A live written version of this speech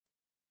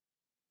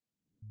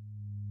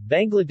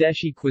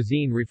Bangladeshi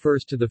cuisine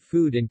refers to the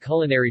food and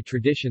culinary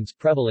traditions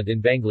prevalent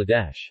in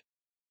Bangladesh.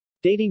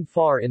 Dating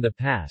far in the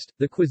past,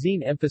 the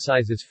cuisine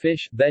emphasizes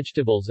fish,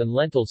 vegetables and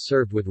lentils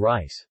served with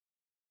rice.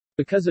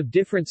 Because of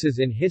differences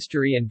in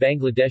history and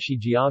Bangladeshi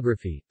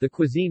geography, the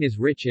cuisine is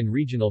rich in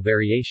regional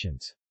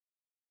variations.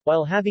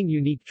 While having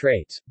unique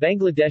traits,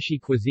 Bangladeshi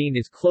cuisine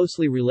is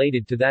closely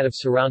related to that of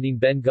surrounding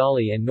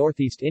Bengali and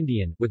Northeast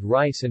Indian, with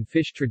rice and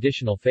fish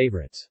traditional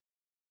favorites.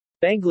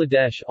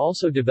 Bangladesh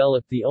also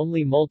developed the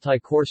only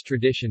multi-course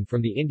tradition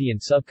from the Indian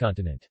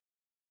subcontinent.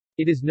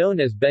 It is known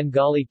as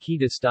Bengali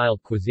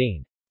Keeta-styled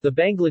cuisine. The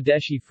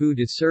Bangladeshi food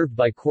is served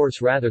by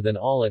course rather than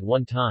all at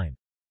one time.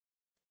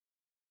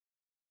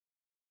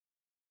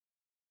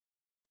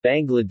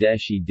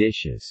 Bangladeshi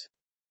dishes.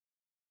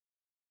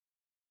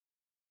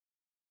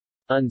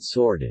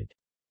 Unsorted.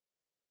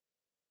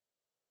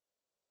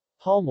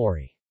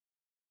 Halmori.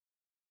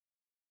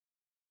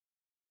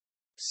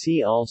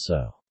 See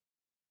also: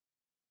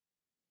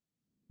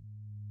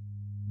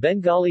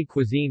 Bengali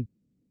cuisine,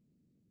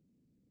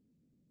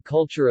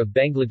 Culture of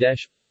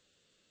Bangladesh,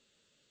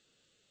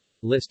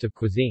 List of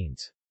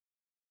cuisines.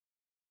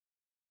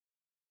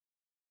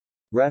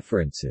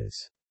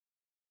 References.